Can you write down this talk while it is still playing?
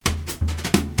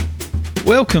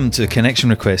Welcome to Connection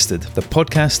Requested, the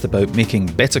podcast about making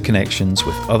better connections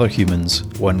with other humans,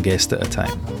 one guest at a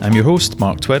time. I'm your host,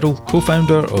 Mark Tweddle,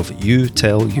 co-founder of You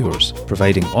Tell Yours,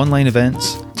 providing online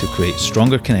events to create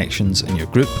stronger connections in your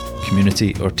group,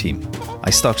 community, or team. I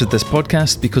started this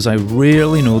podcast because I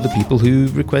rarely know the people who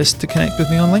request to connect with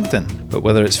me on LinkedIn. But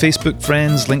whether it's Facebook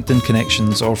friends, LinkedIn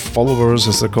connections, or followers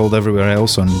as they're called everywhere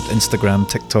else on Instagram,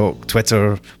 TikTok,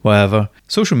 Twitter, whatever,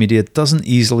 social media doesn't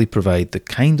easily provide the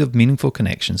kind of meaningful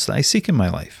connections that I seek in my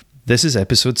life. This is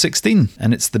episode 16,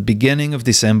 and it's the beginning of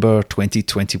December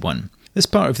 2021. This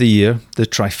part of the year, the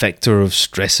trifecta of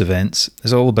stress events,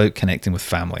 is all about connecting with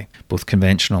family, both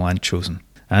conventional and chosen,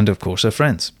 and of course our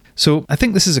friends. So I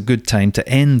think this is a good time to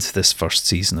end this first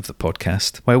season of the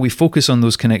podcast while we focus on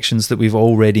those connections that we've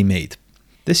already made.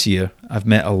 This year, I've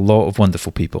met a lot of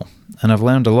wonderful people, and I've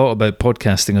learned a lot about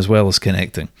podcasting as well as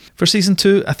connecting. For season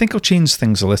 2, I think I'll change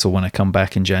things a little when I come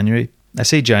back in January. I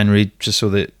say January just so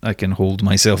that I can hold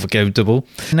myself accountable.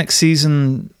 Next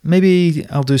season, maybe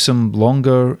I'll do some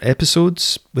longer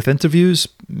episodes with interviews,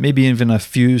 maybe even a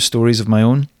few stories of my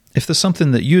own. If there's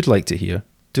something that you'd like to hear,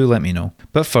 do let me know.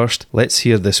 But first, let's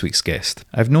hear this week's guest.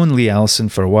 I've known Lee Allison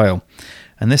for a while,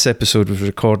 and this episode was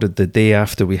recorded the day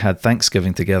after we had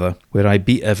Thanksgiving together, where I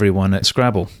beat everyone at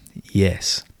Scrabble.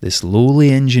 Yes, this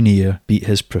lowly engineer beat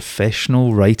his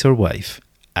professional writer wife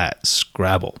at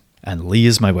Scrabble. And Lee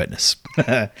is my witness.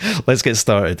 Let's get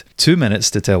started. 2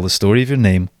 minutes to tell the story of your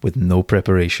name with no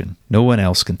preparation. No one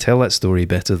else can tell that story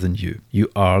better than you. You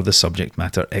are the subject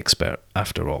matter expert,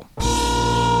 after all.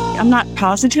 I'm not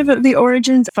positive of the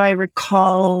origins. If I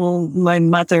recall my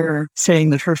mother saying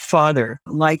that her father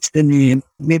liked the name,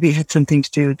 maybe it had something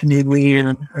to do with the name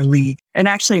Leanne or Lee. And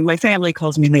actually, my family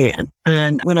calls me Leanne.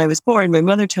 And when I was born, my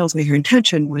mother tells me her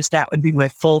intention was that would be my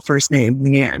full first name,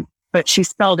 Leanne. But she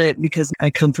spelled it because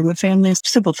I come from a family of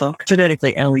simple folk,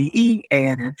 phonetically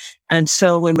L-E-E-A-N. And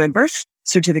so when my birth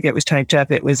certificate was typed up,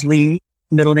 it was Lee,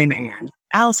 middle name Anne.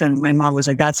 Allison, my mom was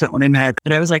like, that's not what I meant.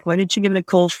 And I was like, why didn't you give it a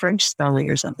cool French spelling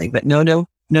or something? But no.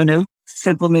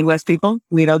 Simple Midwest people,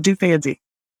 we don't do fancy.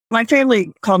 My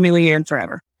family called me Leanne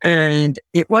forever. And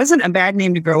it wasn't a bad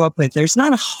name to grow up with. There's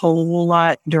not a whole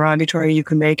lot derogatory you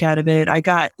can make out of it. I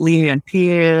got Leanne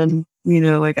Pian,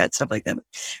 I got stuff like that.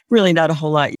 Really not a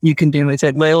whole lot you can do with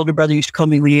it. My older brother used to call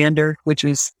me Leander, which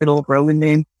was an old Roman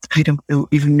name. I don't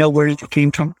even know where it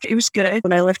came from. It was good.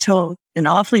 When I left home an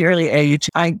awfully early age,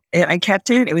 I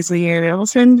kept it. It was Leanne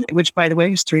Allison, which, by the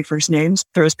way, is 3 first names.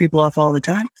 Throws people off all the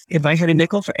time. If I had a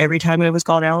nickel for every time I was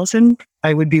called Allison,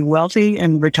 I would be wealthy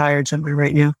and retired somewhere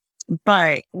right now.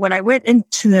 But when I went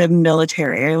into the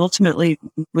military, I ultimately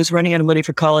was running out of money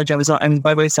for college. I was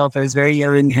by myself. I was very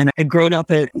young and I'd grown up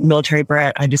a military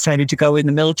brat. I decided to go in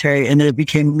the military and then it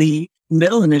became Lee,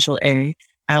 middle initial A,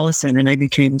 Allison, and I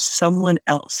became someone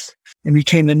else. I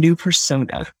became a new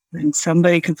persona and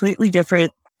somebody completely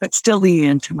different, but still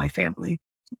Leanne to my family.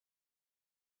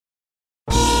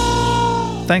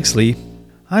 Thanks, Lee.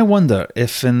 I wonder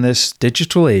if in this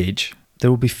digital age, there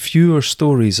will be fewer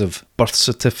stories of birth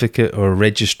certificate or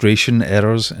registration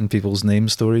errors in people's name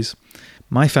stories.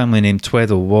 My family name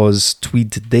Tweddle was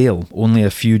Tweeddale only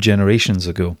a few generations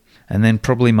ago, and then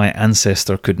probably my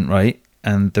ancestor couldn't write,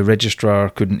 and the registrar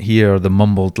couldn't hear the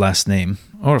mumbled last name.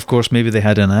 Or of course maybe they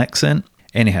had an accent.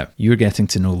 Anyhow, you're getting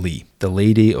to know Lee, the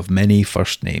lady of many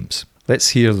first names. Let's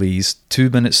hear Lee's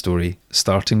 2-minute story,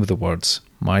 starting with the words,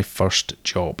 "My first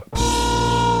job."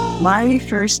 My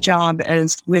first job,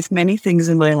 as with many things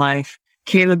in my life,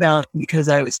 came about because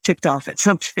I was ticked off at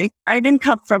something. I didn't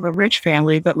come from a rich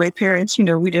family, but my parents,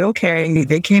 we did okay.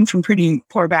 They came from pretty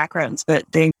poor backgrounds, but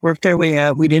they worked their way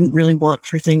up. We didn't really want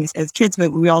for things as kids,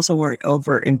 but we also weren't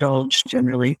overindulged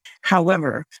generally.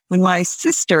 However, when my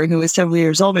sister, who was several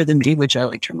years older than me, which I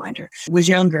like to remind her, was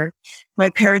younger, my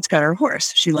parents got her a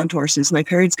horse. She loved horses. My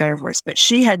parents got her a horse, but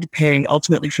she had to pay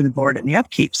ultimately for the board and the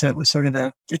upkeep. So it was sort of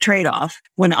a trade-off.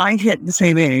 When I hit the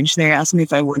same age, they asked me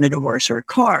if I wanted a horse or a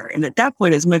car. And at that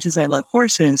point, as much as I love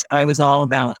horses, I was all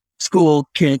about school,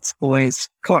 kids, boys,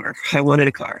 car. I wanted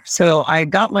a car. So I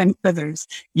got my feathers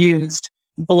used,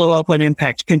 blow up on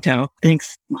impact Pinto.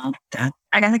 Thanks, Mom, Dad.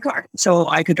 I got a car. So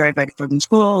I could drive back and forth from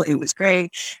school. It was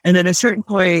great. And at a certain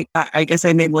point, I guess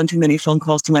I made one too many phone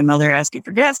calls to my mother asking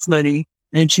for gas money.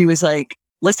 And she was like,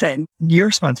 listen, you're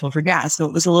responsible for gas. So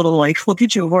it was a little like, we'll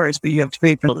get you a horse, but you have to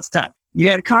pay for all the stuff. You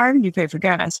got a car, you pay for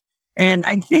gas. And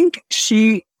I think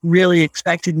she really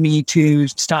expected me to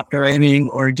stop driving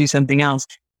or do something else.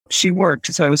 She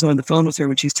worked, so I was on the phone with her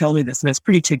when she's telling me this, and I was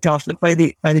pretty ticked off that by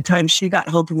the time she got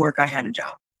home from work, I had a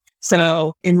job.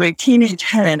 So in my teenage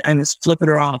head, I was flipping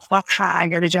her off. I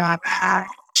got a job.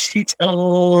 she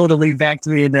totally backed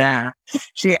me into that.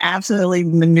 She absolutely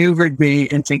maneuvered me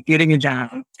into getting a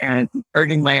job and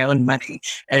earning my own money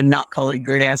and not calling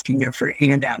her and asking her for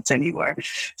handouts anymore.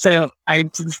 So I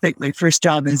think my first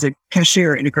job as a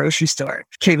cashier in a grocery store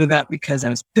came about because I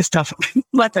was pissed off at my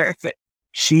mother, but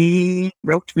she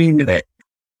roped me into it.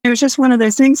 It was just one of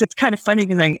those things that's kind of funny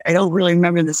because I don't really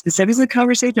remember the specifics of the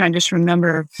conversation. I just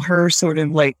remember her sort of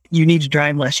like, you need to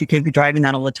drive less. You can't be driving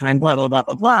that all the time, blah, blah, blah,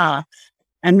 blah, blah.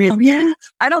 And me, yeah,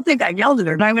 I don't think I yelled at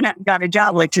her. And I went out and got a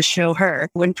job like to show her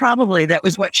when probably that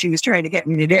was what she was trying to get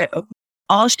me to do.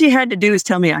 All she had to do is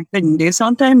tell me I couldn't do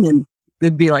something and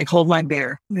it'd be like, hold my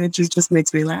beer. It just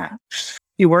makes me laugh.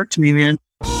 He worked me, man.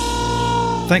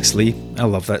 Thanks, Lee. I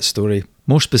love that story.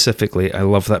 More specifically, I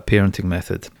love that parenting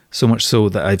method. So much so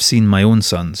that I've seen my own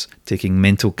sons taking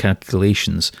mental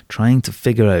calculations, trying to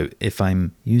figure out if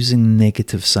I'm using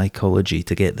negative psychology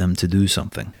to get them to do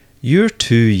something. You're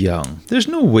too young. There's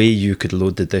no way you could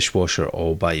load the dishwasher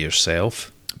all by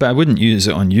yourself. But I wouldn't use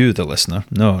it on you, the listener.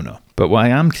 No. But what I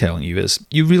am telling you is,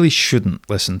 you really shouldn't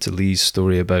listen to Lee's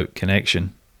story about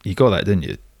connection. You got that, didn't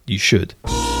you? You should.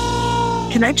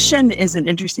 Connection is an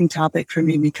interesting topic for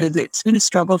me because it's been a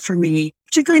struggle for me.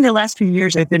 Particularly in the last few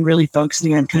years, I've been really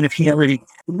focusing on kind of healing,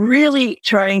 really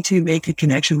trying to make a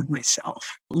connection with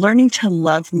myself. Learning to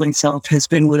love myself has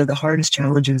been one of the hardest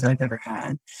challenges I've ever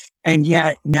had. And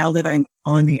yet, now that I'm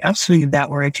on the upswing of that,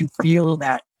 where I can feel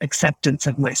that acceptance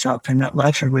of myself and that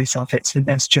love for myself, it's the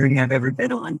best journey I've ever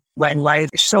been on. My life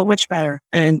is so much better.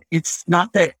 And it's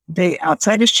not that the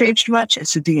outside has changed much,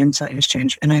 it's that the inside has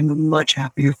changed. And I'm a much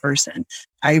happier person.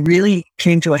 I really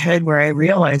came to a head where I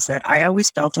realized that I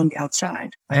always felt on the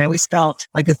outside. I always felt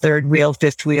like a third wheel,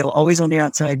 fifth wheel, always on the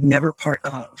outside, never part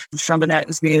of. Some of that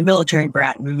was being a military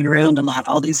brat, moving around a lot,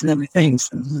 all these other things,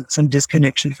 some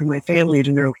disconnection from my family at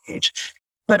an early age.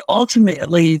 But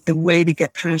ultimately, the way to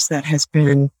get past that has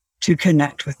been to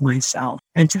connect with myself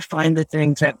and to find the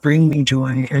things that bring me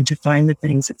joy and to find the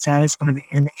things that satisfy me.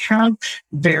 And they have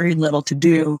very little to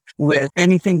do with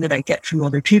anything that I get from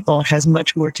other people. It has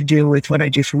much more to do with what I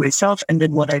do for myself and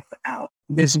then what I put out.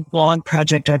 This blog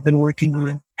project I've been working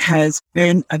on has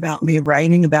been about me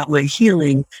writing about my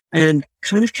healing and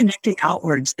kind of connecting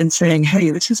outwards and saying,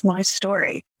 hey, this is my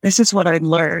story. This is what I've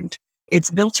learned. It's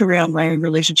built around my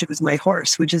relationship with my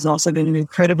horse, which has also been an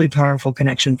incredibly powerful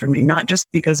connection for me, not just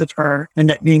because of her and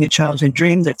that being a childhood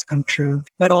dream that's come true,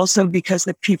 but also because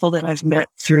the people that I've met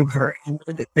through her and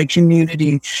the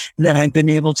community that I've been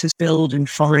able to build and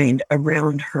find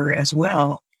around her as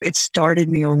well. It started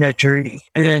me on that journey.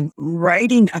 And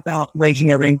writing about my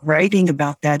healing, writing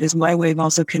about that is my way of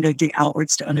also connecting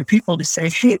outwards to other people to say,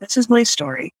 hey, this is my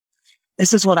story.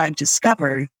 This is what I've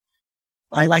discovered.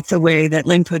 I like the way that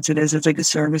Lynn puts it as it's like a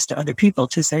service to other people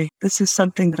to say, this is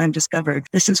something that I've discovered.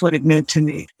 This is what it meant to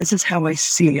me. This is how I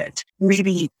see it.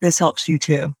 Maybe this helps you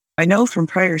too. I know from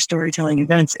prior storytelling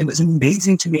events, it was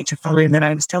amazing to me to find that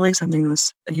I was telling something that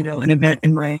was, an event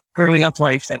in my growing up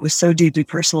life that was so deeply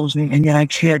personal to me. And yet I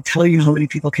can't tell you how many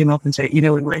people came up and say,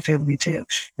 in my family too,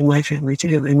 in my family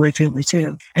too, in my family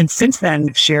too. And since then,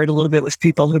 I've shared a little bit with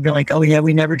people who've been like, oh yeah,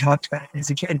 we never talked about it as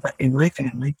a kid, but in my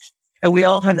family. And we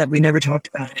all have that. We never talked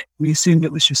about it. We assumed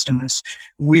it was just us.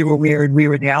 We were weird. We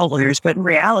were the outliers. But in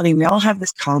reality, we all have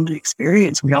this common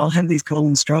experience. We all have these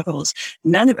common struggles.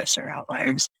 None of us are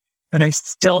outliers. But I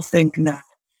still think that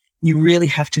you really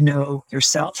have to know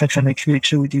yourself and have a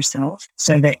connection with yourself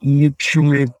so that you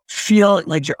can feel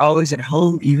like you're always at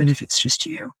home, even if it's just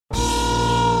you.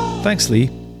 Thanks,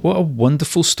 Lee. What a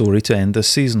wonderful story to end this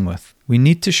season with. We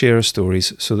need to share our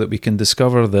stories so that we can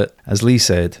discover that, as Lee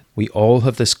said, we all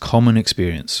have this common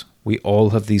experience. We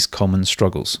all have these common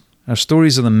struggles. Our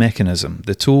stories are the mechanism,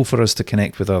 the tool for us to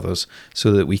connect with others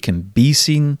so that we can be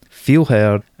seen, feel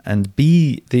heard, and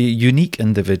be the unique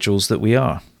individuals that we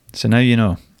are. So now you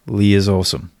know, Lee is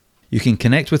awesome. You can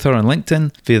connect with her on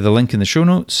LinkedIn via the link in the show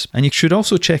notes, and you should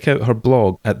also check out her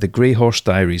blog at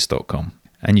thegreyhorsediaries.com.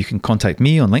 And you can contact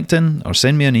me on LinkedIn or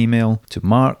send me an email to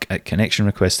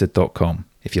mark@connectionrequested.com.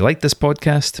 If you like this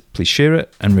podcast, please share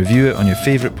it and review it on your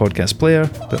favourite podcast player.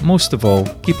 But most of all,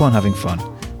 keep on having fun,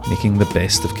 making the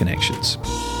best of connections.